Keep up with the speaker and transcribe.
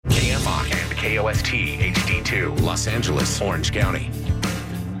KOST HD2, Los Angeles, Orange County.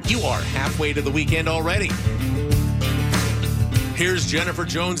 You are halfway to the weekend already. Here's Jennifer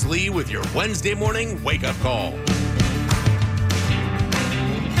Jones-Lee with your Wednesday morning wake-up call.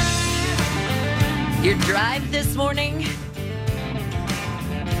 Your drive this morning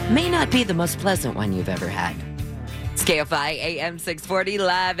may not be the most pleasant one you've ever had. It's KFI AM 640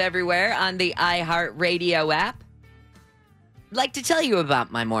 live everywhere on the iHeartRadio app. I'd like to tell you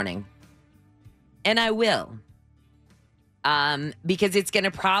about my morning. And I will. Because it's going to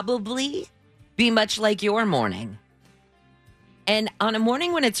probably be much like your morning. And on a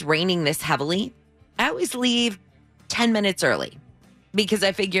morning when it's raining this heavily, I always leave 10 minutes early. Because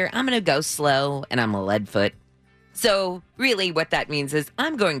I figure I'm going to go slow and I'm a lead foot. So really what that means is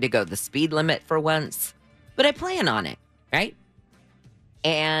I'm going to go the speed limit for once. But I plan on it, right?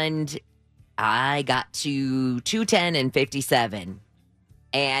 And I got to 210 and 57.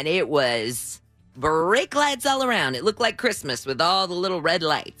 And it was brake lights all around. It looked like Christmas with all the little red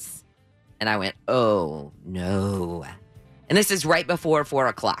lights. And I went, oh, no. And this is right before 4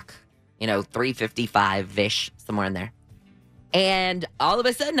 o'clock. 3:55-ish, somewhere in there. And all of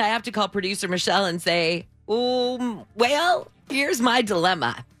a sudden, I have to call producer Michelle and say, well, here's my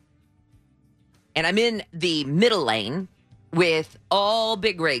dilemma. And I'm in the middle lane with all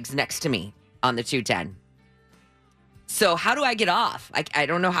big rigs next to me on the 210. So how do I get off? I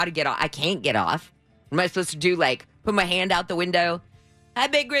don't know how to get off. I can't get off. What am I supposed to do? Put my hand out the window? Hi,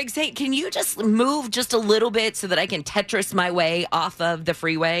 big rigs. Hey, can you just move just a little bit so that I can Tetris my way off of the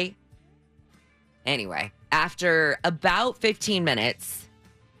freeway? Anyway, after about 15 minutes,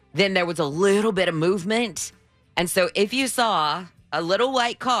 then there was a little bit of movement. And so if you saw a little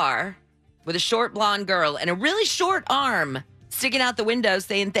white car with a short blonde girl and a really short arm sticking out the window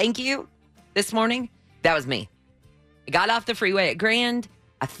saying thank you this morning, that was me. I got off the freeway at Grand.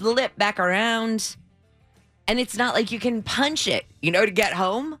 I flipped back around. And it's not like you can punch it, to get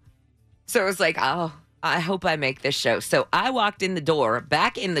home. So it was like, oh, I hope I make this show. So I walked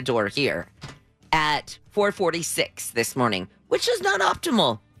back in the door here at 4:46 this morning, which is not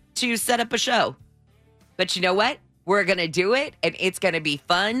optimal to set up a show. But you know what? We're going to do it, and it's going to be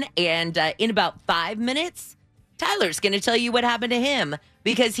fun. And in about 5 minutes, Tyler's going to tell you what happened to him,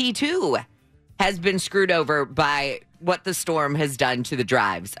 because he, too, has been screwed over by what the storm has done to the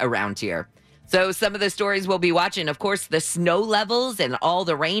drives around here. So some of the stories we'll be watching, of course, the snow levels and all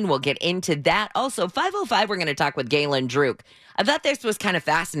the rain. We'll get into that. Also, 5:05, we're going to talk with Galen Druk. I thought this was kind of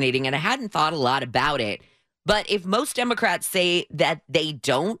fascinating, and I hadn't thought a lot about it. But if most Democrats say that they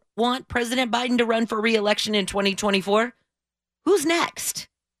don't want President Biden to run for re-election in 2024, who's next?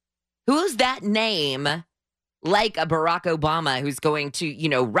 Who's that name, like a Barack Obama, who's going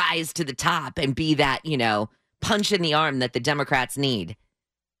to, rise to the top and be that, punch in the arm that the Democrats need?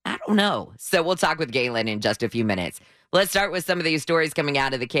 I don't know. So we'll talk with Galen in just a few minutes. Let's start with some of these stories coming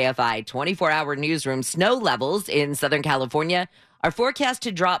out of the KFI 24-hour newsroom. Snow levels in Southern California are forecast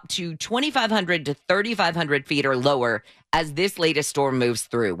to drop to 2,500 to 3,500 feet or lower as this latest storm moves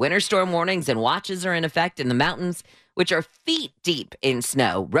through. Winter storm warnings and watches are in effect in the mountains, which are feet deep in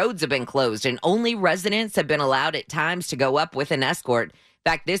snow. Roads have been closed, and only residents have been allowed at times to go up with an escort.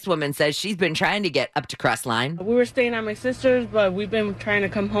 In fact, this woman says she's been trying to get up to Crestline. We were staying at my sister's, but we've been trying to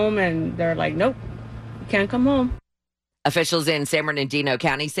come home, and they're like, nope, you can't come home. Officials in San Bernardino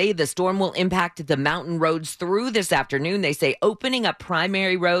County say the storm will impact the mountain roads through this afternoon. They say opening up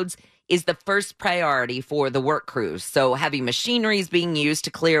primary roads is the first priority for the work crews. So heavy machinery is being used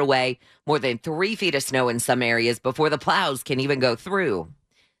to clear away more than 3 feet of snow in some areas before the plows can even go through.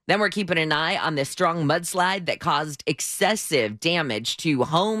 Then we're keeping an eye on this strong mudslide that caused excessive damage to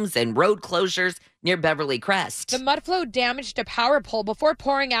homes and road closures near Beverly Crest. The mudflow damaged a power pole before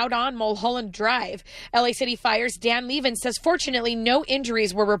pouring out on Mulholland Drive. LA City Fire's Dan Levin says fortunately no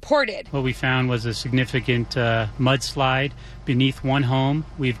injuries were reported. What we found was a significant mudslide beneath one home.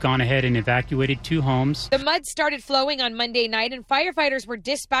 We've gone ahead and evacuated 2 homes. The mud started flowing on Monday night, and firefighters were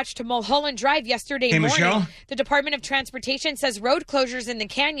dispatched to Mulholland Drive yesterday morning. Michelle? The Department of Transportation says road closures in the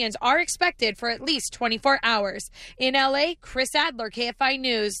canyons are expected for at least 24 hours. In LA, Chris Adler, KFI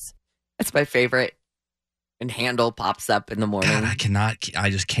News. That's my favorite. And Handel pops up in the morning. God, I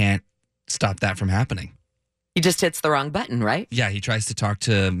just can't stop that from happening. He just hits the wrong button, right? Yeah, he tries to talk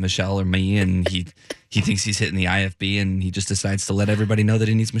to Michelle or me, and he thinks he's hitting the IFB, and he just decides to let everybody know that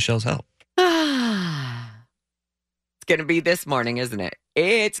he needs Michelle's help. It's going to be this morning, isn't it?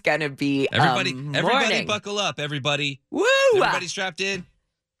 It's going to be Everybody buckle up, everybody. Woo! Everybody strapped in.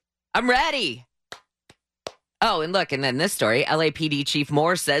 I'm ready. Oh, and look, and then this story, LAPD Chief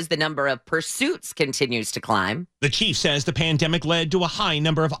Moore says the number of pursuits continues to climb. The chief says the pandemic led to a high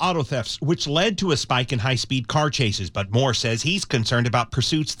number of auto thefts, which led to a spike in high-speed car chases. But Moore says he's concerned about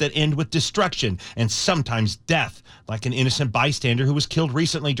pursuits that end with destruction and sometimes death, like an innocent bystander who was killed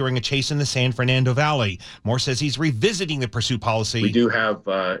recently during a chase in the San Fernando Valley. Moore says he's revisiting the pursuit policy. We do have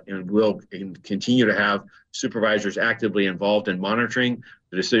and will continue to have supervisors actively involved in monitoring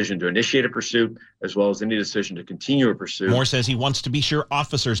the decision to initiate a pursuit, as well as any decision to continue a pursuit. Moore says he wants to be sure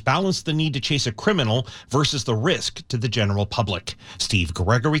officers balance the need to chase a criminal versus the risk to the general public. Steve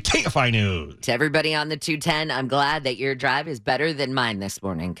Gregory, KFI News. To everybody on the 210, I'm glad that your drive is better than mine this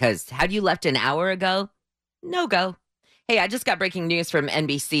morning, because had you left an hour ago, no go. Hey, I just got breaking news from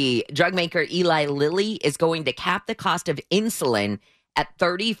NBC. Drug maker Eli Lilly is going to cap the cost of insulin at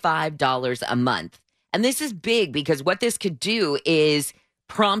 $35 a month. And this is big because what this could do is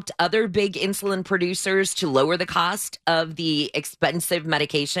prompt other big insulin producers to lower the cost of the expensive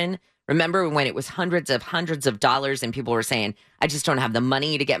medication. Remember when it was hundreds of dollars and people were saying, I just don't have the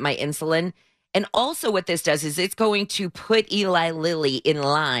money to get my insulin. And also what this does is it's going to put Eli Lilly in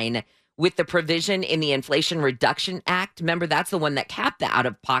line with the provision in the Inflation Reduction Act. Remember, that's the one that capped the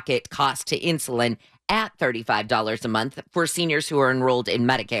out-of-pocket cost to insulin at $35 a month for seniors who are enrolled in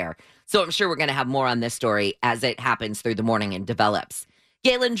Medicare. So I'm sure we're going to have more on this story as it happens through the morning and develops.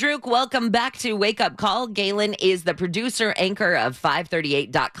 Galen Druk, welcome back to Wake Up Call. Galen is the producer anchor of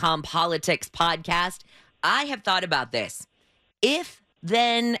 538.com Politics podcast. I have thought about this. If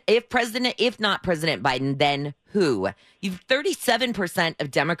not President Biden, then who? You've 37%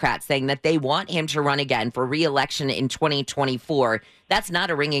 of Democrats saying that they want him to run again for re-election in 2024. That's not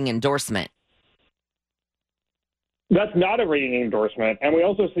a ringing endorsement. That's not a ringing endorsement. And we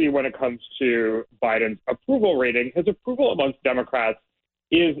also see when it comes to Biden's approval rating, his approval amongst Democrats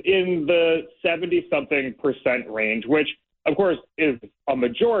is in the 70-something% range, which, of course, is a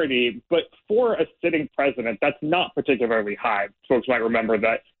majority. But for a sitting president, that's not particularly high. Folks might remember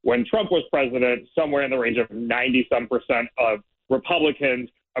that when Trump was president, somewhere in the range of 90-some% of Republicans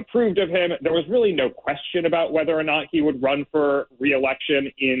approved of him. There was really no question about whether or not he would run for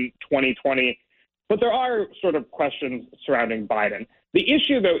re-election in 2020. But there are sort of questions surrounding Biden. The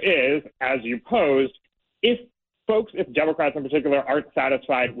issue, though, is, as you posed, if Democrats in particular aren't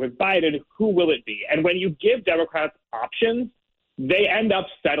satisfied with Biden, who will it be? And when you give Democrats options, they end up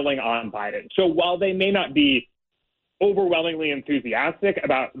settling on Biden. So while they may not be overwhelmingly enthusiastic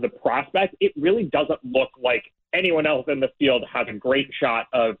about the prospect, it really doesn't look like anyone else in the field has a great shot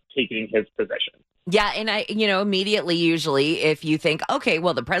of taking his position. Yeah, and immediately, usually, if you think, okay,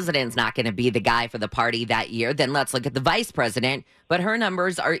 well, the president's not going to be the guy for the party that year, then let's look at the vice president. But her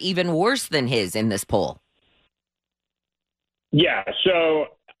numbers are even worse than his in this poll. Yeah, so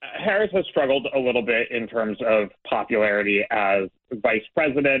Harris has struggled a little bit in terms of popularity as vice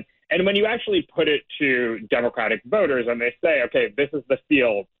president. And when you actually put it to Democratic voters and they say, okay, this is the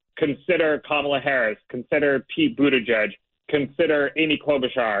field, consider Kamala Harris, consider Pete Buttigieg, consider Amy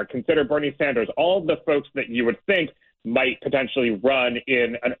Klobuchar, consider Bernie Sanders, all of the folks that you would think might potentially run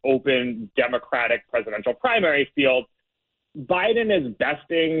in an open Democratic presidential primary field, Biden is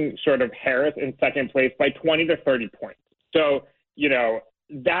besting sort of Harris in second place by 20 to 30 points. So,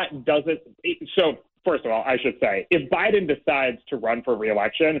 that doesn't – so, first of all, I should say, if Biden decides to run for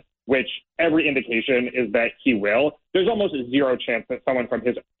re-election, which every indication is that he will, there's almost a zero chance that someone from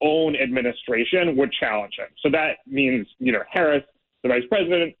his own administration would challenge him. So that means, Harris, the vice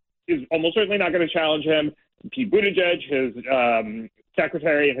president, is almost certainly not going to challenge him. Pete Buttigieg, his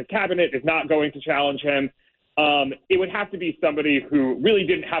secretary and his cabinet, is not going to challenge him. It would have to be somebody who really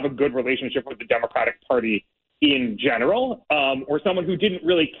didn't have a good relationship with the Democratic Party in general, or someone who didn't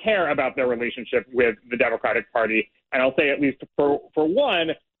really care about their relationship with the Democratic Party. And I'll say at least for one,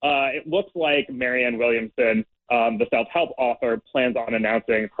 it looks like Marianne Williamson, the self-help author, plans on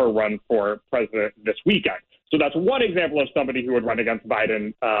announcing her run for president this weekend. So that's one example of somebody who would run against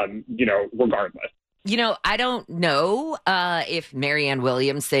Biden, regardless. I don't know if Marianne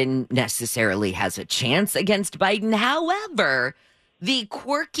Williamson necessarily has a chance against Biden. However, the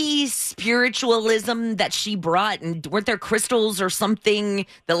quirky spiritualism that she brought, and weren't there crystals or something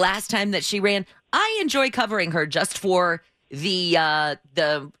the last time that she ran? I enjoy covering her just for the I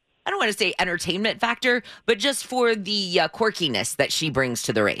don't want to say entertainment factor, but just for the quirkiness that she brings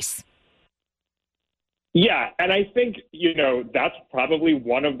to the race. Yeah, and I think, that's probably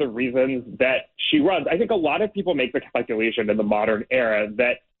one of the reasons that she runs. I think a lot of people make the calculation in the modern era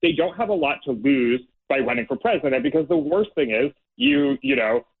that they don't have a lot to lose by running for president, because the worst thing is you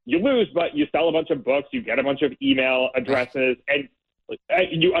lose, but you sell a bunch of books, you get a bunch of email addresses, and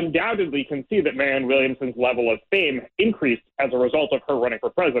you undoubtedly can see that Marianne Williamson's level of fame increased as a result of her running for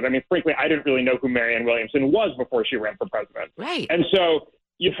president. I mean, frankly, I didn't really know who Marianne Williamson was before she ran for president. Right. And so,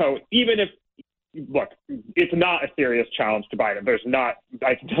 even if, look, it's not a serious challenge to Biden.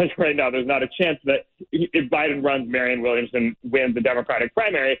 I can tell you right now, there's not a chance that if Biden runs, Marianne Williamson wins the Democratic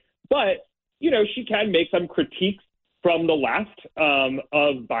primary. But, she can make some critiques from the left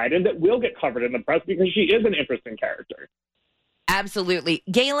of Biden that will get covered in the press because she is an interesting character. Absolutely.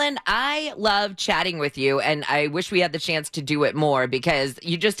 Galen, I love chatting with you, and I wish we had the chance to do it more because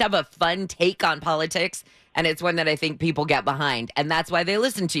you just have a fun take on politics, and it's one that I think people get behind, and that's why they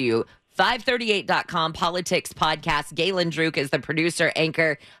listen to you. 538.com Politics Podcast. Galen Druk is the producer,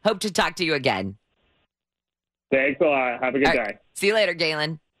 anchor. Hope to talk to you again. Thanks a lot. Have a good day. See you later,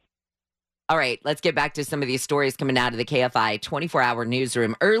 Galen. All right, let's get back to some of these stories coming out of the KFI 24-hour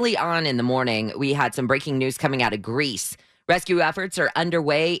newsroom. Early on in the morning, we had some breaking news coming out of Greece. Rescue efforts are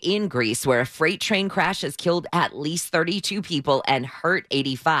underway in Greece, where a freight train crash has killed at least 32 people and hurt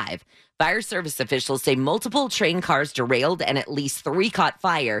 85. Fire service officials say multiple train cars derailed and at least 3 caught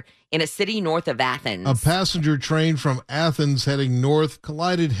fire in a city north of Athens. A passenger train from Athens heading north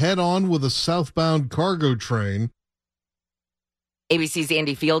collided head-on with a southbound cargo train. ABC's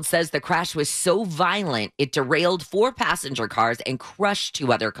Andy Field says the crash was so violent, it derailed 4 passenger cars and crushed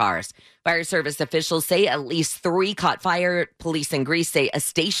 2 other cars. Fire service officials say at least 3 caught fire. Police in Greece say a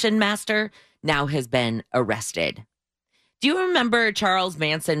station master now has been arrested. Do you remember Charles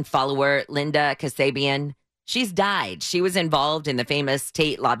Manson follower Linda Kasabian? She's died. She was involved in the famous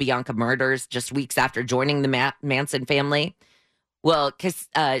Tate LaBianca murders just weeks after joining the Manson family. Well,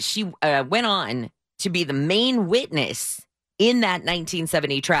 she went on to be the main witness in that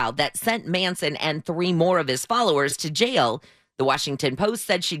 1970 trial that sent Manson and 3 more of his followers to jail. The Washington Post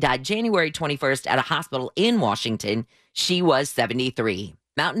said she died January 21st at a hospital in Washington. She was 73.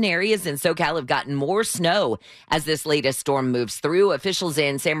 Mountain areas in SoCal have gotten more snow as this latest storm moves through. Officials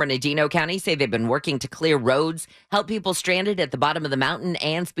in San Bernardino County say they've been working to clear roads, help people stranded at the bottom of the mountain,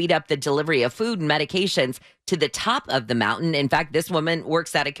 and speed up the delivery of food and medications to the top of the mountain. In fact, this woman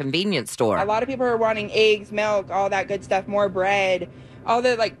works at a convenience store. A lot of people are wanting eggs, milk, all that good stuff, more bread, all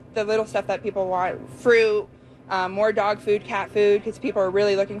the little stuff that people want, fruit, more dog food, cat food, because people are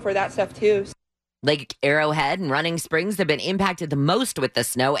really looking for that stuff too. Lake Arrowhead and Running Springs have been impacted the most with the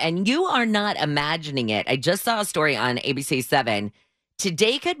snow, and you are not imagining it. I just saw a story on ABC 7.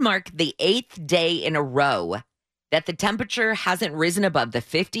 Today could mark the 8th day in a row that the temperature hasn't risen above the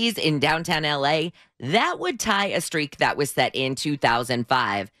 50s in downtown LA. That would tie a streak that was set in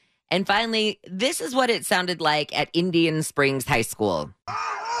 2005. And finally, this is what it sounded like at Indian Springs High School.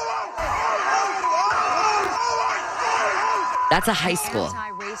 That's a high school.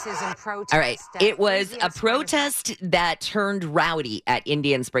 All right. It was a protest that turned rowdy at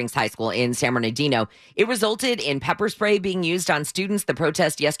Indian Springs High School in San Bernardino. It resulted in pepper spray being used on students. The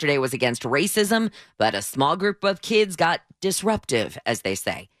protest yesterday was against racism, but a small group of kids got disruptive, as they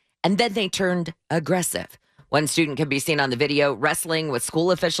say, and then they turned aggressive. One student can be seen on the video wrestling with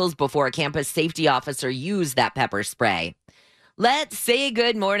school officials before a campus safety officer used that pepper spray. Let's say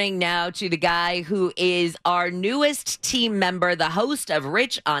good morning now to the guy who is our newest team member, the host of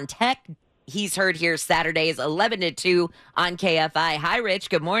Rich on Tech. He's heard here Saturdays 11 to 2 on KFI. Hi, Rich.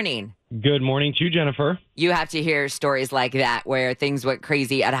 Good morning. Good morning to you, Jennifer. You have to hear stories like that where things went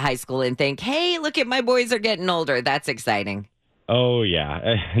crazy at a high school and think, hey, look at my boys are getting older. That's exciting. Oh,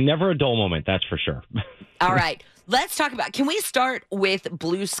 yeah. Never a dull moment, that's for sure. All right. Let's talk about, can we start with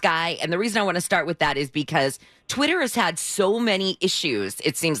Blue Sky? And the reason I want to start with that is because Twitter has had so many issues,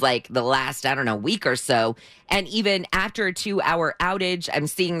 it seems like the last, week or so. And even after a 2-hour outage, I'm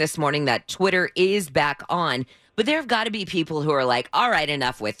seeing this morning that Twitter is back on. But there have got to be people who are like, all right,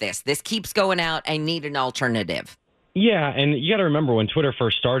 enough with this. This keeps going out. I need an alternative. Yeah, and you got to remember when Twitter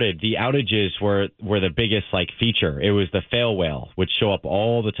first started, the outages were the biggest feature. It was the fail whale, which show up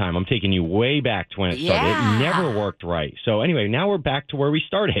all the time. I'm taking you way back to when it started. It never worked right. So anyway, now we're back to where we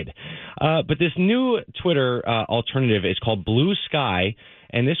started. But this new Twitter alternative is called Blue Sky,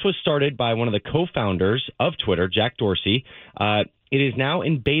 and this was started by one of the co-founders of Twitter, Jack Dorsey. It is now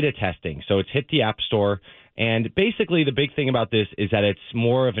in beta testing, so it's hit the App Store. And basically, the big thing about this is that it's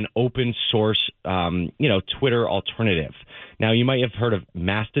more of an open source, Twitter alternative. Now, you might have heard of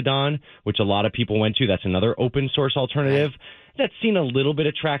Mastodon, which a lot of people went to. That's another open source alternative. That's seen a little bit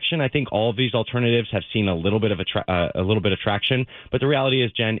of traction. I think all of these alternatives have seen a little bit of traction. But the reality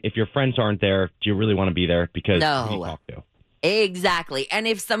is, Jen, if your friends aren't there, do you really want to be there? Because who do you talk to? Exactly. And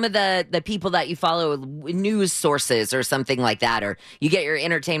if some of the people that you follow, news sources or something like that, or you get your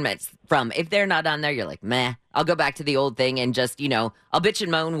entertainment from, if they're not on there, you're like, meh, I'll go back to the old thing and just, I'll bitch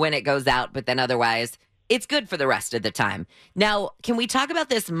and moan when it goes out, but then otherwise it's good for the rest of the time. Now, can we talk about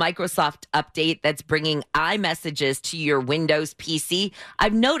this Microsoft update that's bringing iMessages to your Windows PC?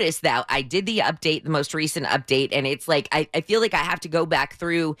 I've noticed that I did the update, the most recent update, and it's like I feel like I have to go back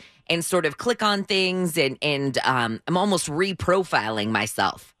through and sort of click on things, and I'm almost reprofiling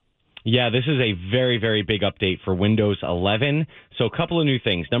myself. Yeah, this is a very, very big update for Windows 11. So a couple of new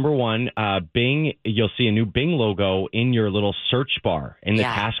things. Number one, Bing, you'll see a new Bing logo in your little search bar, in the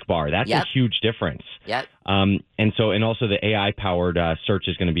taskbar. That's a huge difference. Yep. And also the AI-powered search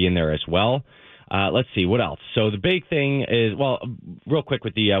is going to be in there as well. Let's see, what else? So the big thing is, well, real quick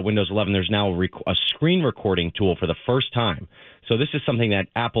with the Windows 11, there's now a screen recording tool for the first time. So this is something that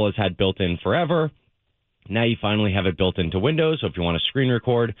Apple has had built in forever. Now you finally have it built into Windows, so if you want to screen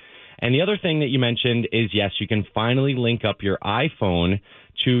record. And the other thing that you mentioned is, yes, you can finally link up your iPhone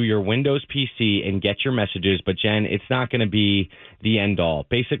to your Windows PC and get your messages. But, Jen, it's not going to be the end all.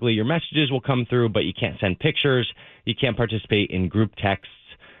 Basically, your messages will come through, but you can't send pictures. You can't participate in group texts.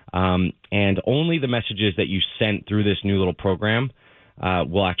 And only the messages that you sent through this new little program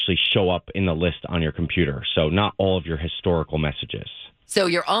will actually show up in the list on your computer. So not all of your historical messages. So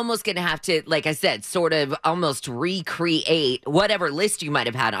you're almost going to have to, like I said, sort of almost recreate whatever list you might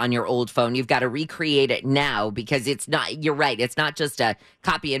have had on your old phone. You've got to recreate it now because it's not, you're right, it's not just a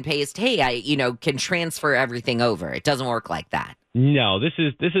copy and paste. Hey, I can transfer everything over. It doesn't work like that. No, this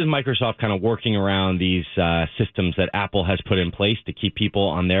is Microsoft kind of working around these systems that Apple has put in place to keep people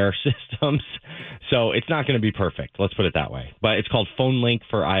on their systems. So it's not going to be perfect. Let's put it that way. But it's called Phone Link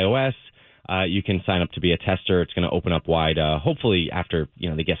for iOS. You can sign up to be a tester. It's going to open up wide, hopefully after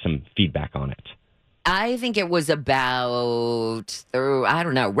they get some feedback on it. I think it was about,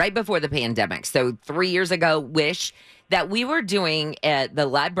 right before the pandemic. So 3 years ago, that we were doing the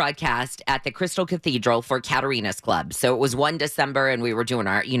live broadcast at the Crystal Cathedral for Katerina's Club. So it was 1 December, and we were doing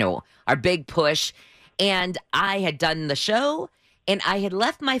our big push. And I had done the show, and I had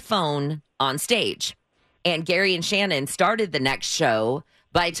left my phone on stage. And Gary and Shannon started the next show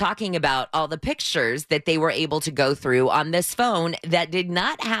by talking about all the pictures that they were able to go through on this phone that did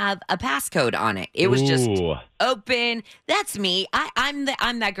not have a passcode on it. It was just open. That's me. I'm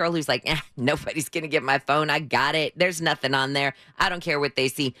that girl who's like, nobody's going to get my phone. I got it. There's nothing on there. I don't care what they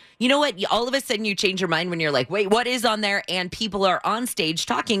see. You know what? All of a sudden you change your mind when you're like, wait, what is on there? And people are on stage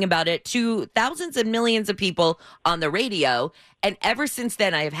talking about it to thousands and millions of people on the radio. And ever since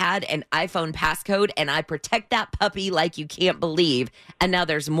then, I have had an iPhone passcode, and I protect that puppy like you can't believe. And now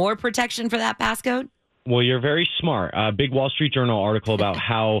there's more protection for that passcode? Well, you're very smart. A big Wall Street Journal article about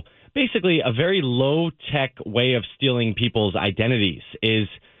how basically a very low-tech way of stealing people's identities is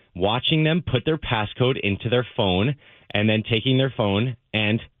watching them put their passcode into their phone and then taking their phone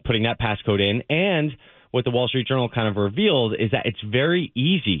and putting that passcode in. And what the Wall Street Journal kind of revealed is that it's very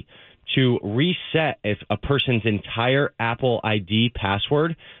easy to reset a person's entire Apple ID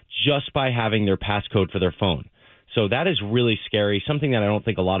password just by having their passcode for their phone. So that is really scary, something that I don't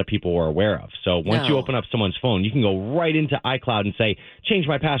think a lot of people are aware of. So once you open up someone's phone, you can go right into iCloud and say, change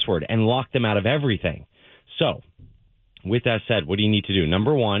my password, and lock them out of everything. So with that said, what do you need to do?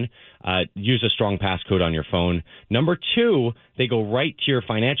 Number one, use a strong passcode on your phone. Number two, they go right to your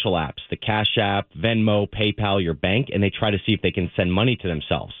financial apps, the Cash App, Venmo, PayPal, your bank, and they try to see if they can send money to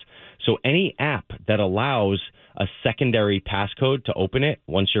themselves. So any app that allows a secondary passcode to open it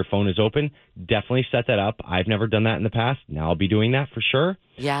once your phone is open, definitely set that up. I've never done that in the past. Now I'll be doing that for sure.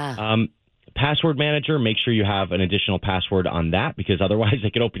 Yeah. Password manager, make sure you have an additional password on that because otherwise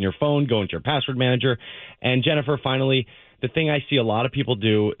they could open your phone, go into your password manager. And Jennifer, finally, the thing I see a lot of people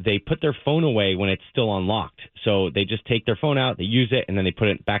do, they put their phone away when it's still unlocked. So they just take their phone out, they use it, and then they put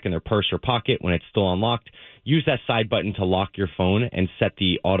it back in their purse or pocket when it's still unlocked. Use that side button to lock your phone and set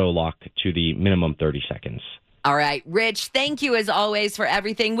the auto lock to the minimum 30 seconds. All right, Rich, thank you as always for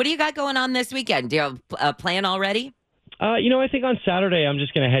everything. What do you got going on this weekend? Do you have a plan already? I think on Saturday I'm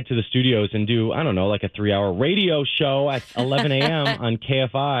just going to head to the studios and do, like a 3-hour radio show at 11 a.m. on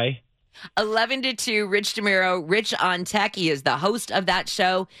KFI. 11 to 2, Rich DeMuro, Rich on Tech. He is the host of that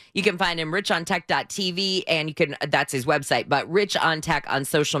show. You can find him richontech.tv, and that's his website, but Rich on Tech on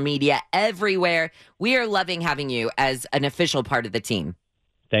social media everywhere. We are loving having you as an official part of the team.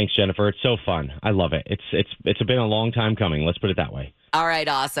 Thanks, Jennifer. It's so fun. I love it. It's been a long time coming. Let's put it that way. All right,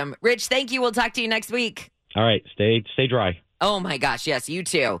 awesome. Rich, thank you. We'll talk to you next week. All right, stay dry. Oh my gosh, yes, you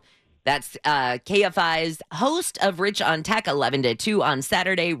too. That's KFI's host of Rich on Tech, 11 to 2 on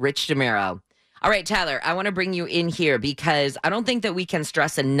Saturday, Rich DeMuro. All right, Tyler, I want to bring you in here because I don't think that we can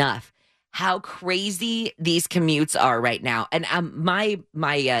stress enough how crazy these commutes are right now. And my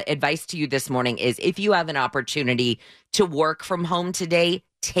advice to you this morning is if you have an opportunity to work from home today,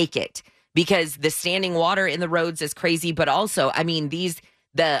 take it, because the standing water in the roads is crazy. But also, I mean,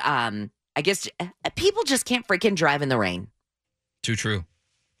 I guess people just can't freaking drive in the rain. Too true.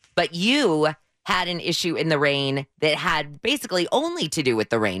 But you had an issue in the rain that had basically only to do with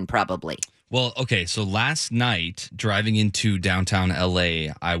the rain, probably. Well, okay, so last night driving into downtown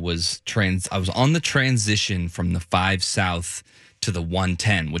LA, I was on the transition from the 5 South to the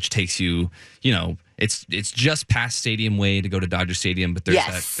 110, which takes you, it's just past Stadium Way to go to Dodger Stadium, but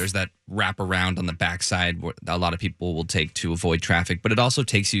there's that wrap around on the backside where a lot of people will take to avoid traffic, but it also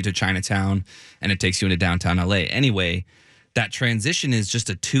takes you to Chinatown and it takes you into downtown LA. Anyway, that transition is just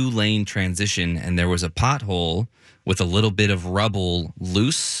a 2-lane transition, and there was a pothole with a little bit of rubble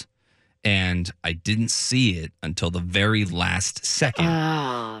loose, and I didn't see it until the very last second.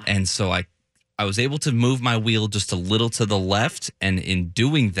 And so I was able to move my wheel just a little to the left, and in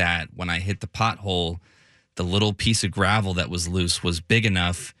doing that, when I hit the pothole, the little piece of gravel that was loose was big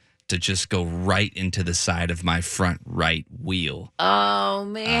enough to just go right into the side of my front right wheel. Oh,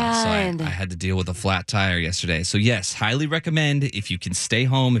 man. So I had to deal with a flat tire yesterday. So yes, highly recommend if you can stay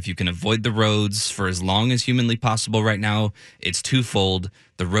home, if you can avoid the roads for as long as humanly possible right now, it's twofold.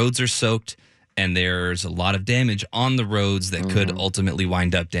 The roads are soaked and there's a lot of damage on the roads that could ultimately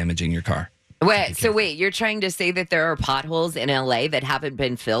wind up damaging your car. Wait, you're trying to say that there are potholes in LA that haven't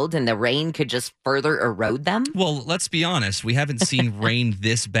been filled and the rain could just further erode them? Well, let's be honest. We haven't seen rain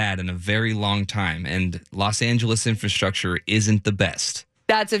this bad in a very long time, and Los Angeles infrastructure isn't the best.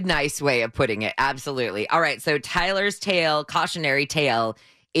 That's a nice way of putting it. Absolutely. All right, so Tyler's cautionary tale,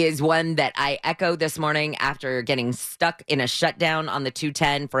 is one that I echo this morning after getting stuck in a shutdown on the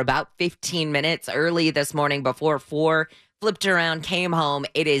 210 for about 15 minutes early this morning before 4. Flipped around, came home.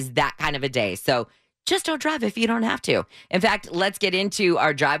 It is that kind of a day. So just don't drive if you don't have to. In fact, let's get into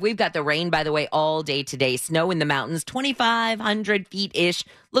our drive. We've got the rain, by the way, all day today. Snow in the mountains, 2,500 feet-ish.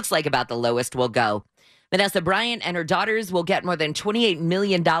 Looks like about the lowest we'll go. Vanessa Bryant and her daughters will get more than $28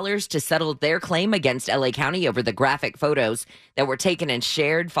 million to settle their claim against LA County over the graphic photos that were taken and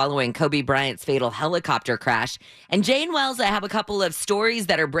shared following Kobe Bryant's fatal helicopter crash. And Jane Wells, I have a couple of stories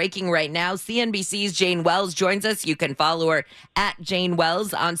that are breaking right now. CNBC's Jane Wells joins us. You can follow her at Jane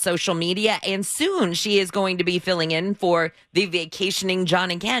Wells on social media. And soon she is going to be filling in for the vacationing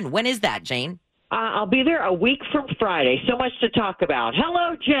John and Ken. When is that, Jane? I'll be there a week from Friday. So much to talk about.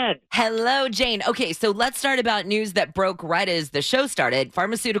 Hello, Jen. Hello, Jane. Okay, so let's start about news that broke right as the show started.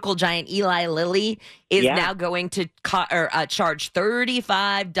 Pharmaceutical giant Eli Lilly is now going to charge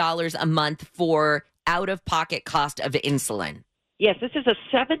 $35 a month for out-of-pocket cost of insulin. Yes, this is a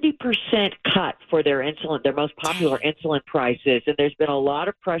 70% cut for their insulin, their most popular insulin prices, and there's been a lot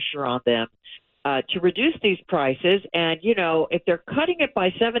of pressure on them to reduce these prices. And, if they're cutting it by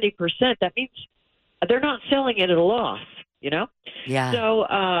 70%, that means they're not selling it at a loss, Yeah. So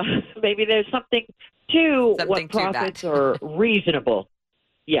maybe there's something to what profits are reasonable.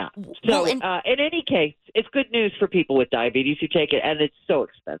 Yeah. So in any case, it's good news for people with diabetes who take it, and it's so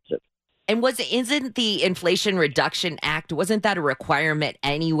expensive. And isn't the Inflation Reduction Act, wasn't that a requirement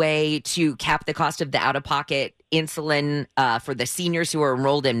anyway to cap the cost of the out-of-pocket insulin for the seniors who are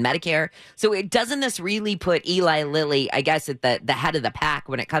enrolled in Medicare? So doesn't this really put Eli Lilly, I guess, at the head of the pack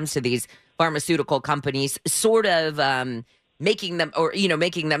when it comes to these pharmaceutical companies, sort of making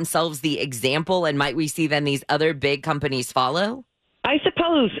themselves the example? And might we see then these other big companies follow? I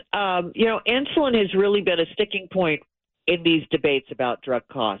suppose, insulin has really been a sticking point in these debates about drug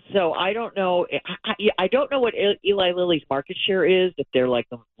costs. So I don't know. I don't know what Eli Lilly's market share is, if they're like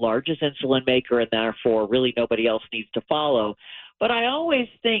the largest insulin maker and therefore really nobody else needs to follow. But I always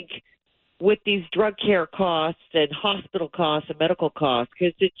think with these drug care costs and hospital costs and medical costs,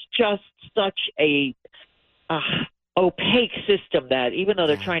 because it's just such a opaque system that even though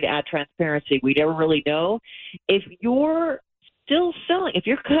they're trying to add transparency, we never really know. If you're still selling, if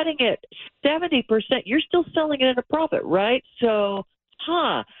you're cutting it 70%, you're still selling it at a profit, right? So,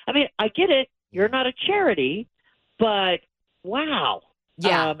 I mean, I get it. You're not a charity, but wow.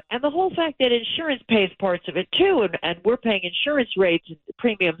 Yeah. And the whole fact that insurance pays parts of it too, and we're paying insurance rates and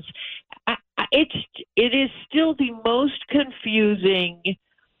premiums, it is still the most confusing,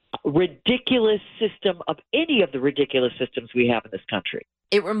 ridiculous system of any of the ridiculous systems we have in this country.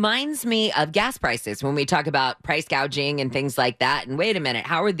 It reminds me of gas prices when we talk about price gouging and things like that. And wait a minute,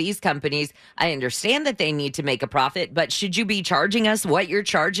 how are these companies? I understand that they need to make a profit, but should you be charging us what you're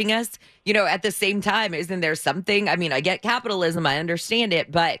charging us? At the same time, isn't there something? I mean, I get capitalism, I understand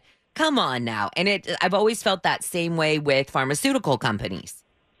it, but Come on now. And I've always felt that same way with pharmaceutical companies.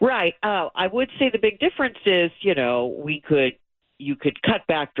 Right. I would say the big difference is, you could cut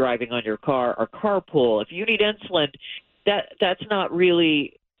back driving on your car or carpool. If you need insulin, that's not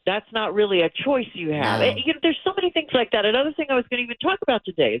really a choice you have. No. There's so many things like that. Another thing I was going to even talk about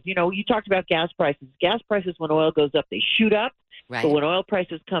today is, you talked about gas prices. Gas prices, when oil goes up, they shoot up. Right. But when oil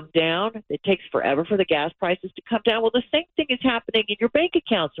prices come down, it takes forever for the gas prices to come down. Well, the same thing is happening in your bank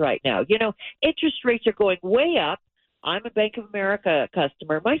accounts right now. Interest rates are going way up. I'm a Bank of America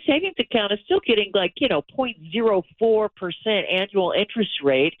customer. My savings account is still getting 0.04% annual interest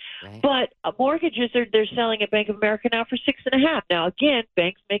rate. Right. But mortgages, they're selling at Bank of America now for 6.5%. Now, again,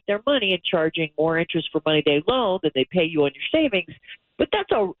 banks make their money in charging more interest for money they loan than they pay you on your savings. But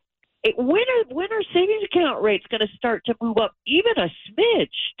when are savings account rates going to start to move up even a smidge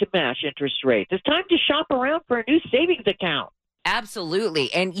to match interest rates? It's time to shop around for a new savings account.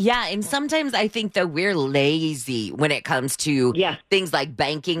 Absolutely. And and sometimes I think that we're lazy when it comes to things like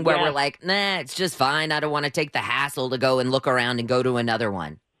banking, where we're like, nah, it's just fine. I don't want to take the hassle to go and look around and go to another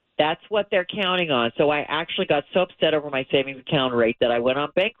one. That's what they're counting on. So I actually got so upset over my savings account rate that I went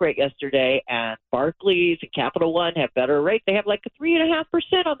on Bankrate yesterday, and Barclays and Capital One have better rates. They have like a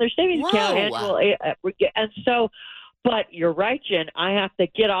 3.5% on their savings account annual. And so, but you're right, Jen, I have to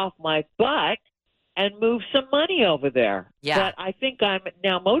get off my butt and move some money over there. Yeah. But I think I'm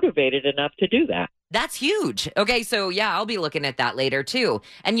now motivated enough to do that. That's huge. Okay, so I'll be looking at that later too.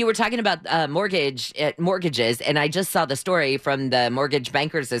 And you were talking about mortgages, and I just saw the story from the Mortgage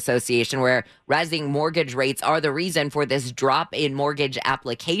Bankers Association where rising mortgage rates are the reason for this drop in mortgage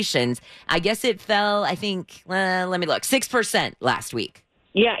applications. I guess it fell, let me look, 6% last week.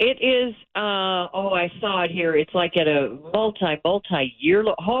 Yeah, it is. I saw it here. It's like at a multi-year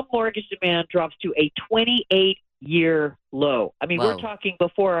low. Home mortgage demand drops to a 28-year low. I mean, Whoa. We're talking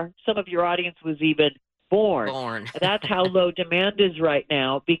before some of your audience was even born. That's how low demand is right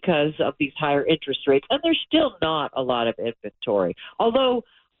now because of these higher interest rates. And there's still not a lot of inventory. Although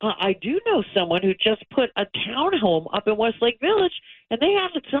I do know someone who just put a townhome up in Westlake Village, and they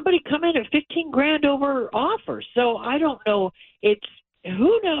had somebody come in at $15,000 over offer. So I don't know.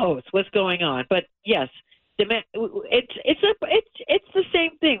 Who knows what's going on? But yes, demand. It's the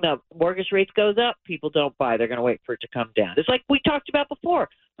same thing. The mortgage rates goes up, people don't buy. They're going to wait for it to come down. It's like we talked about before.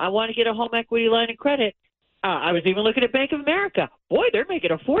 I want to get a home equity line of credit. I was even looking at Bank of America. Boy, they're making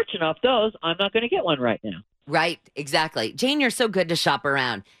a fortune off those. I'm not going to get one right now. Right, exactly. Jane, you're so good to shop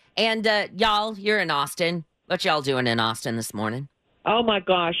around. And y'all, you're in Austin. What y'all doing in Austin this morning? Oh my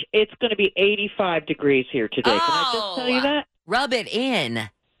gosh, it's going to be 85 degrees here today. Can I just tell you that? Rub it in.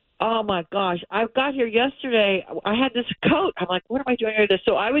 Oh, my gosh. I got here yesterday. I had this coat. I'm like, what am I doing here?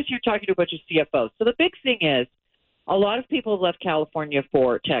 So I was here talking to a bunch of CFOs. So the big thing is a lot of people have left California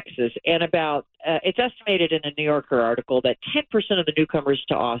for Texas. And it's estimated in a New Yorker article that 10% of the newcomers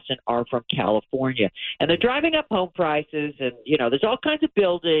to Austin are from California. And they're driving up home prices. And, there's all kinds of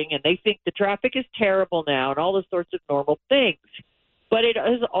building. And they think the traffic is terrible now and all those sorts of normal things. But it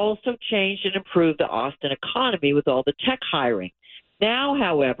has also changed and improved the Austin economy with all the tech hiring. Now,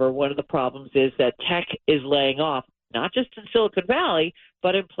 however, one of the problems is that tech is laying off, not just in Silicon Valley,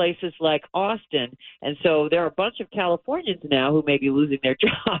 but in places like Austin. And so there are a bunch of Californians now who may be losing their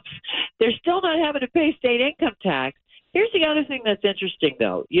jobs. They're still not having to pay state income tax. Here's the other thing that's interesting,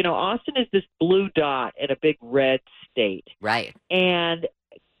 though. Austin is this blue dot in a big red state. Right. And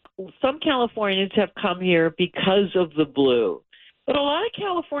some Californians have come here because of the blue. But a lot of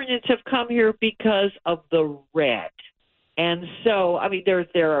Californians have come here because of the red. And so, I mean, there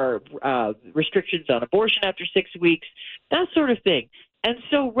are restrictions on abortion after 6 weeks, that sort of thing. And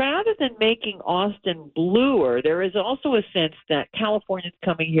so rather than making Austin bluer, there is also a sense that Californians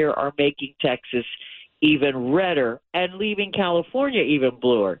coming here are making Texas even redder and leaving California even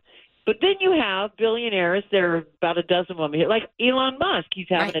bluer. But then you have billionaires, there are about a dozen of them here, like Elon Musk. He's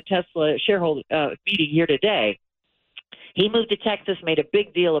having a Tesla shareholder meeting here today. He moved to Texas, made a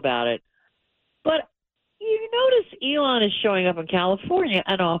big deal about it. But you notice Elon is showing up in California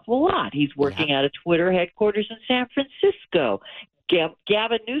an awful lot. He's working out of Twitter headquarters in San Francisco.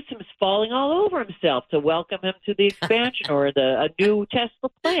 Gavin Newsom's falling all over himself to welcome him to the expansion or a new Tesla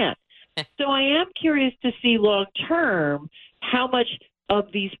plant. So I am curious to see long-term how much of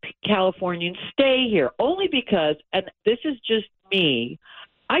these Californians stay here, only because, and this is just me,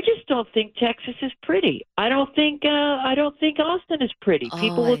 I just don't think Texas is pretty. I don't think Austin is pretty.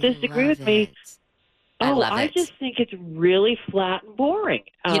 People will disagree with me. I just think it's really flat and boring.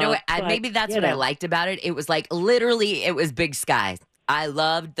 Maybe that's what I liked about it. It was like literally it was big skies. I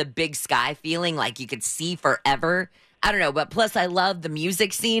loved the big sky feeling, like you could see forever. I don't know, but plus I love the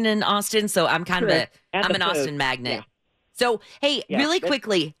music scene in Austin, so I'm kind of I'm an Austin magnet. Yeah. So, hey, Yeah, really that's-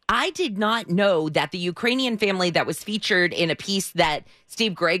 quickly, I did not know that the Ukrainian family that was featured in a piece that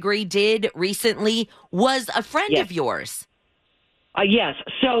Steve Gregory did recently was a friend Yes. of yours. Yes.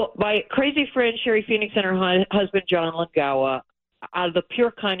 So my crazy friend Sherry Phoenix and her husband John Langawa, out of the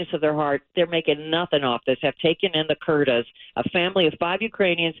pure kindness of their heart, they're making nothing off this, have taken in the Kurdas, a family of 5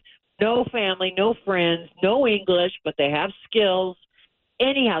 Ukrainians, no family, no friends, no English, but they have skills.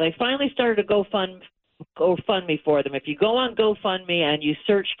 Anyhow, they finally started a GoFundMe for them. If you go on GoFundMe and you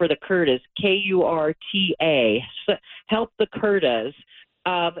search for the Kurdas, Kurta, help the Kurdas.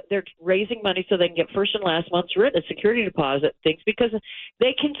 They're raising money so they can get first and last month's rent, a security deposit, things, because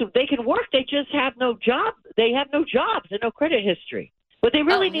they can work. They just have no job. They have no jobs and no credit history. What they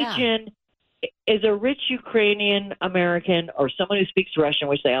really need, Jen, is a rich Ukrainian American or someone who speaks Russian,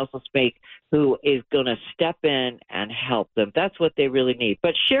 which they also speak, who is going to step in and help them. That's what they really need.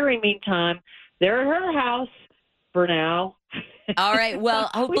 But Sherry, meantime, they're at her house for now. All right. Well,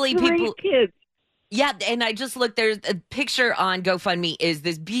 hopefully With 3 people. kids. Yeah, and I just looked. There's a picture on GoFundMe. Is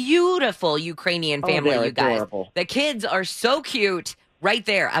this beautiful Ukrainian family? they're You guys, adorable. the kids are so cute. Right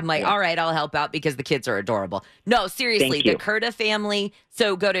there. I'm like, all right, I'll help out because the kids are adorable. No, seriously, Thank you. the Kurta family.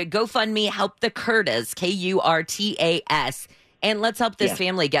 So go to GoFundMe, help the Kurtas, Kurtas, and let's help this Yes.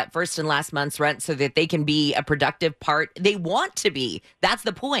 family get first and last month's rent so that they can be a productive part. They want to be. That's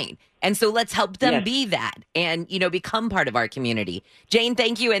the point. And so let's help them Yes. be that and, become part of our community. Jane,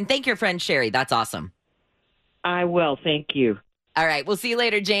 thank you. And thank your friend Sherry. That's awesome. I will. Thank you. All right. We'll see you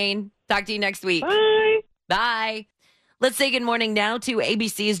later, Jane. Talk to you next week. Bye. Bye. Let's say good morning now to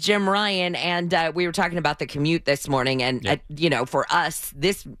ABC's Jim Ryan. And we were talking about the commute this morning. And, for us,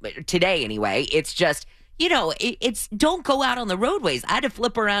 today anyway, it's just, it's don't go out on the roadways. I had to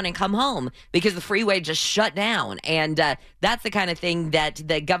flip around and come home because the freeway just shut down. And that's the kind of thing that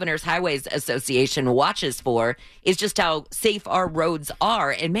the Governor's Highways Association watches for, is just how safe our roads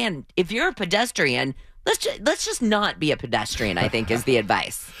are. And man, if you're a pedestrian, let's just not be a pedestrian, I think, is the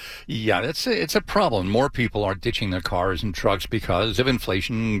advice. Yeah, it's a problem. More people are ditching their cars and trucks because of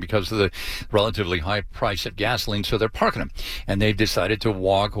inflation, because of the relatively high price of gasoline, so they're parking them. And they've decided to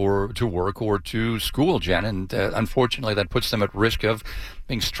walk or to work or to school, Jen, and unfortunately that puts them at risk of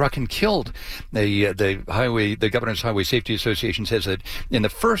being struck and killed. The Governor's Highway Safety Association says that in the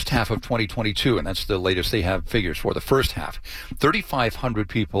first half of 2022, and that's the latest they have figures for, the first half, 3,500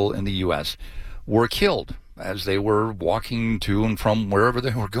 people in the U.S. were killed as they were walking to and from wherever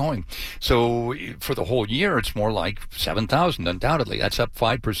they were going. So for the whole year, it's more like 7,000, undoubtedly. That's up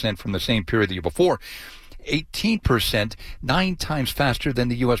 5% from the same period the year before. 18%, 9 times faster than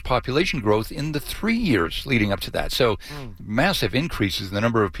the U.S. population growth in the 3 years leading up to that. So massive increases in the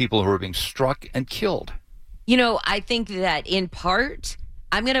number of people who are being struck and killed. I think that in part,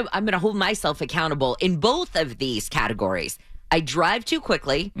 I'm gonna hold myself accountable in both of these categories. I drive too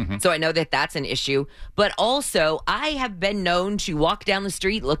quickly, so I know that that's an issue. But also, I have been known to walk down the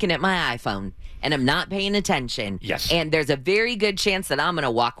street looking at my iPhone, and I'm not paying attention. Yes. And there's a very good chance that I'm going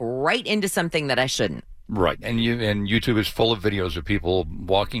to walk right into something that I shouldn't. Right. And YouTube is full of videos of people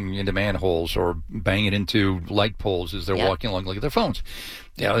walking into manholes or banging into light poles as they're walking along, looking at their phones.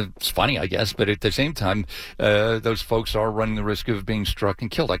 Yeah, it's funny, I guess, but at the same time, those folks are running the risk of being struck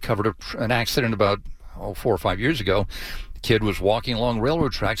and killed. I covered an accident about 4 or 5 years ago. Kid was walking along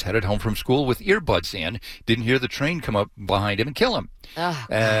railroad tracks, headed home from school with earbuds in, didn't hear the train come up behind him and kill him.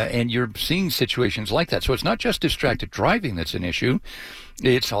 And you're seeing situations like that. So it's not just distracted driving that's an issue.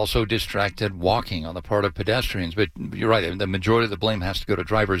 It's also distracted walking on the part of pedestrians. But you're right. The majority of the blame has to go to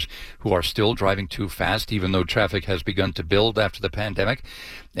drivers who are still driving too fast, even though traffic has begun to build after the pandemic,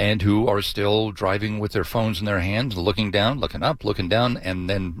 and who are still driving with their phones in their hands, looking down, looking up, looking down, and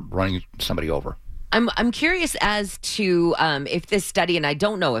then running somebody over. I'm curious as to if this study, and I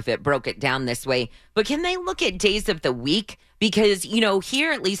don't know if it broke it down this way, but can they look at days of the week? Because,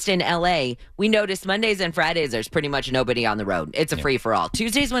 here, at least in LA, we notice Mondays and Fridays, there's pretty much nobody on the road. It's a free-for-all.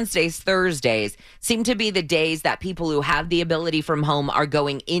 Tuesdays, Wednesdays, Thursdays seem to be the days that people who have the ability from home are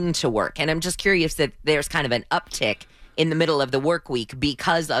going into work. And I'm just curious if there's kind of an uptick in the middle of the work week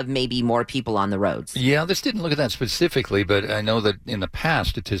because of maybe more people on the roads. Yeah, this didn't look at that specifically, but I know that in the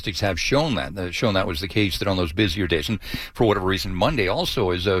past, statistics have shown that was the case, that on those busier days, and for whatever reason, Monday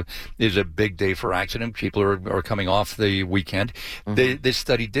also is a big day for accident. People are coming off the weekend. This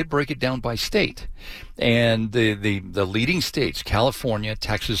study did break it down by state, and the leading states, California,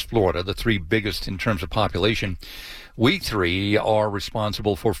 Texas, Florida, the 3 biggest in terms of population, We three are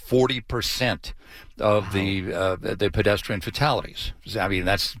responsible for 40% of the pedestrian fatalities. I mean,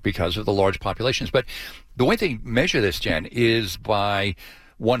 that's because of the large populations. But the way they measure this, Jen, is by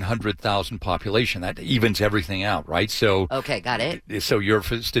 100,000 population. That evens everything out, right? So okay, got it. So your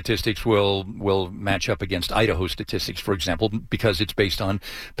statistics will match up against Idaho statistics, for example, because it's based on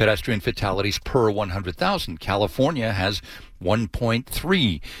pedestrian fatalities per 100,000. California has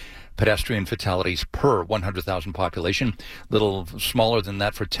 1.3 pedestrian fatalities per 100,000 population. Little smaller than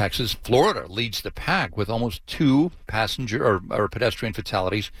that for Texas. Florida leads the pack with almost 2 passenger or pedestrian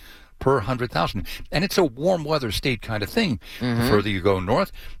fatalities per 100,000. And it's a warm weather state kind of thing. The further you go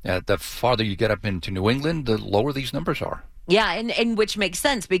north, the farther you get up into New England, the lower these numbers are. Yeah, and which makes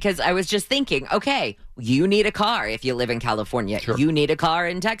sense because I was just thinking, okay, you need a car if you live in California. Sure. You need a car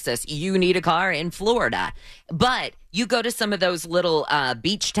in Texas. You need a car in Florida. But you go to some of those little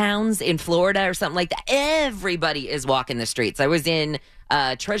beach towns in Florida or something like that, everybody is walking the streets. I was in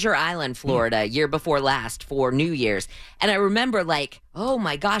Treasure Island, Florida, year before last for New Year's. And I remember like, oh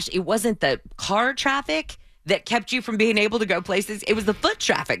my gosh, it wasn't the car traffic that kept you from being able to go places. It was the foot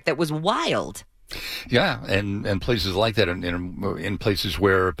traffic that was wild. Yeah, and places like that, in places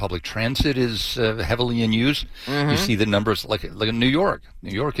where public transit is heavily in use, you see the numbers like in New York.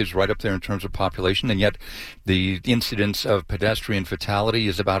 New York is right up there in terms of population, and yet the incidence of pedestrian fatality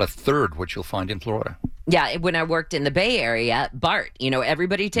is about a third what you'll find in Florida. Yeah, when I worked in the Bay Area, BART,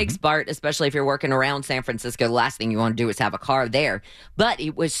 everybody takes BART, especially if you're working around San Francisco. The last thing you want to do is have a car there. But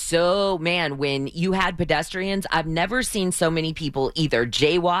it was when you had pedestrians, I've never seen so many people either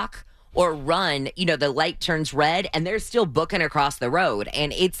jaywalk or run, the light turns red and they're still booking across the road.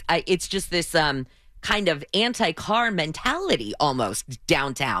 And it's just this kind of anti-car mentality almost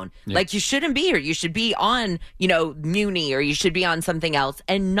downtown. Yeah. Like you shouldn't be here. You should be on, Muni, or you should be on something else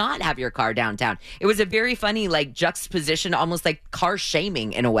and not have your car downtown. It was a very funny juxtaposition, almost like car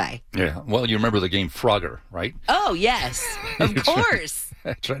shaming in a way. Yeah. Well, you remember the game Frogger, right? Oh, yes. Of course.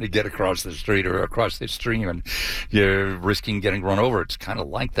 Trying to get across the street or across the stream, and you're risking getting run over. It's kind of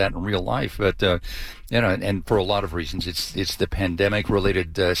like that in real life, but and for a lot of reasons, it's the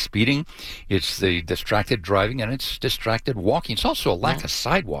pandemic-related speeding, it's the distracted driving, and it's distracted walking. It's also a lack of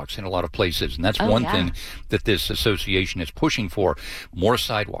sidewalks in a lot of places, and that's one thing that this association is pushing for: more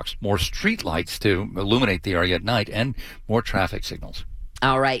sidewalks, more street lights to illuminate the area at night, and more traffic signals.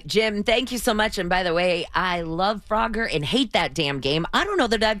 All right, Jim, thank you so much. And by the way, I love Frogger and hate that damn game. I don't know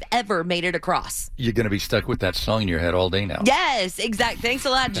that I've ever made it across. You're going to be stuck with that song in your head all day now. Yes, exactly. Thanks a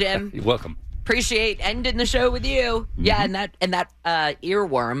lot, Jim. You're welcome. Appreciate ending the show with you. Yeah, and that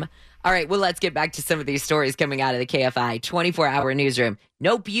earworm. All right, well, let's get back to some of these stories coming out of the KFI 24-hour newsroom.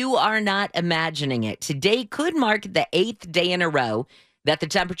 Nope, you are not imagining it. Today could mark the 8th day in a row that the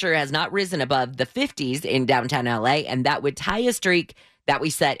temperature has not risen above the 50s in downtown LA, and that would tie a streak that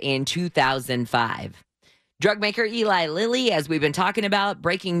we set in 2005. Drug maker Eli Lilly, as we've been talking about,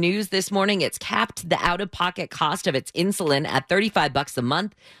 breaking news this morning, it's capped the out-of-pocket cost of its insulin at $35 a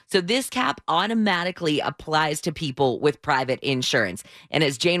month. So this cap automatically applies to people with private insurance. And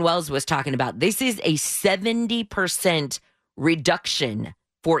as Jane Wells was talking about, this is a 70% reduction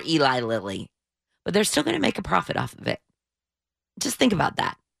for Eli Lilly. But they're still going to make a profit off of it. Just think about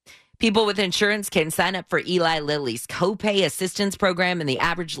that. People with insurance can sign up for Eli Lilly's copay assistance program, and the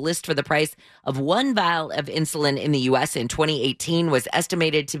average list for the price of one vial of insulin in the U.S. in 2018 was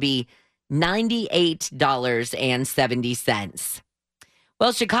estimated to be $98.70.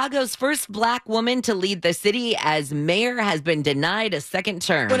 Well, Chicago's first black woman to lead the city as mayor has been denied a second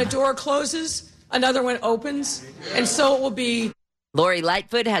term. When a door closes, another one opens, and so it will be. Lori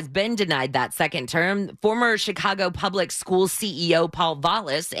Lightfoot has been denied that second term. Former Chicago Public Schools CEO Paul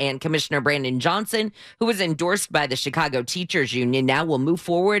Vallis and Commissioner Brandon Johnson, who was endorsed by the Chicago Teachers Union, now will move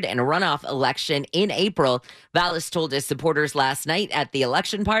forward in a runoff election in April. Vallis told his supporters last night at the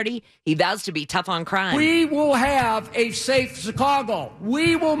election party he vows to be tough on crime. We will have a safe Chicago.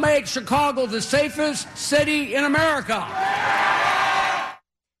 We will make Chicago the safest city in America.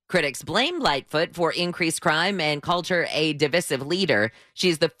 Critics blame Lightfoot for increased crime and called her a divisive leader.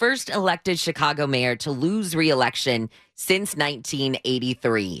 She's the first elected Chicago mayor to lose re-election since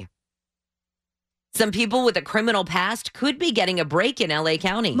 1983. Some people with a criminal past could be getting a break in LA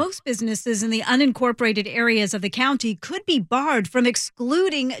County. Most businesses in the unincorporated areas of the county could be barred from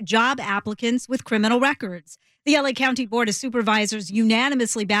excluding job applicants with criminal records. The LA County Board of Supervisors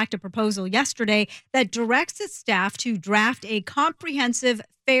unanimously backed a proposal yesterday that directs its staff to draft a comprehensive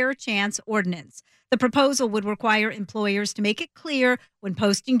fair chance ordinance. The proposal would require employers to make it clear when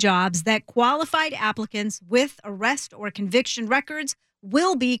posting jobs that qualified applicants with arrest or conviction records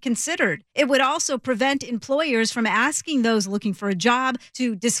will be considered. It would also prevent employers from asking those looking for a job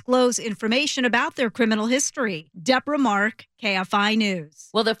to disclose information about their criminal history. Deborah Mark, KFI News.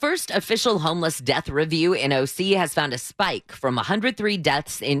 Well, the first official homeless death review in OC has found a spike from 103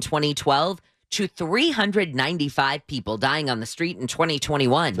 deaths in 2012 to 395 people dying on the street in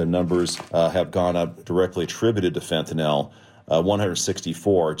 2021. The numbers have gone up directly attributed to fentanyl,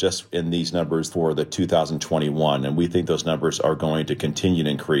 164 just in these numbers for the 2021. And we think those numbers are going to continue to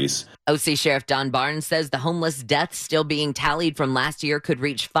increase. OC Sheriff Don Barnes says the homeless deaths still being tallied from last year could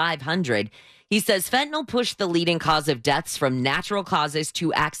reach 500. He says fentanyl pushed the leading cause of deaths from natural causes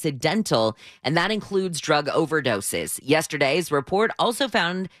to accidental, and that includes drug overdoses. Yesterday's report also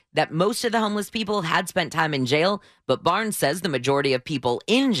found that most of the homeless people had spent time in jail, but Barnes says the majority of people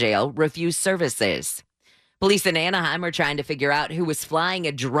in jail refused services. Police in Anaheim are trying to figure out who was flying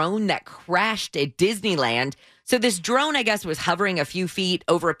a drone that crashed at Disneyland. So this drone, I guess, was hovering a few feet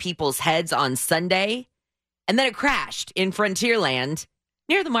over people's heads on Sunday, and then it crashed in Frontierland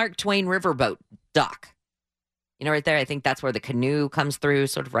near the Mark Twain Riverboat dock. You know, right there, I think that's where the canoe comes through,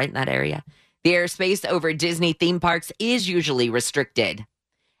 sort of right in that area. The airspace over Disney theme parks is usually restricted.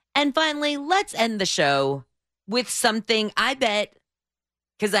 And finally, let's end the show with something I bet,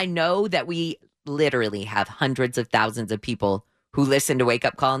 because I know that we literally have hundreds of thousands of people who listen to Wake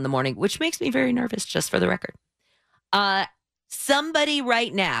Up Call in the morning, which makes me very nervous, just for the record. Somebody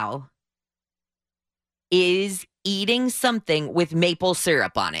right now is eating something with maple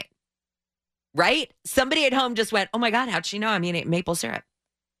syrup on it, right? Somebody at home just went, oh my God, how'd she know I'm eating maple syrup?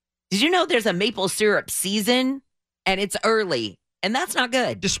 Did you know there's a maple syrup season and it's early? And that's not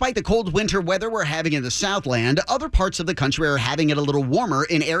good. Despite the cold winter weather we're having in the Southland, other parts of the country are having it a little warmer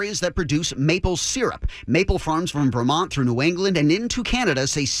in areas that produce maple syrup. Maple farms from Vermont through New England and into Canada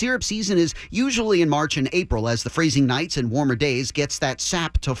say syrup season is usually in March and April as the freezing nights and warmer days gets that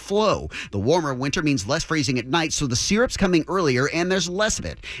sap to flow. The warmer winter means less freezing at night, so the syrup's coming earlier and there's less of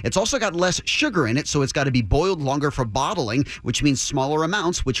it. It's also got less sugar in it, so it's got to be boiled longer for bottling, which means smaller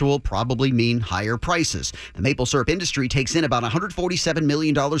amounts, which will probably mean higher prices. The maple syrup industry takes in about $147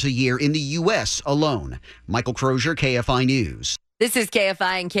 million a year in the U.S. alone. Michael Crozier, KFI News. This is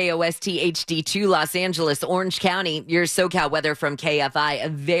KFI and KOST HD2 Los Angeles, Orange County. Your SoCal weather from KFI, a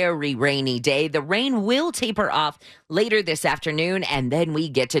very rainy day. The rain will taper off later this afternoon, and then we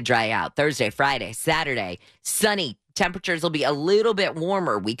get to dry out. Thursday, Friday, Saturday, sunny. Temperatures will be a little bit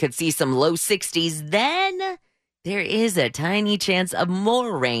warmer. We could see some low 60s. Then there is a tiny chance of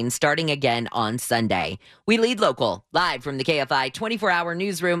more rain starting again on Sunday. We lead local, live from the KFI 24-hour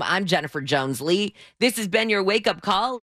newsroom. I'm Jennifer Jones-Lee. This has been your wake-up call.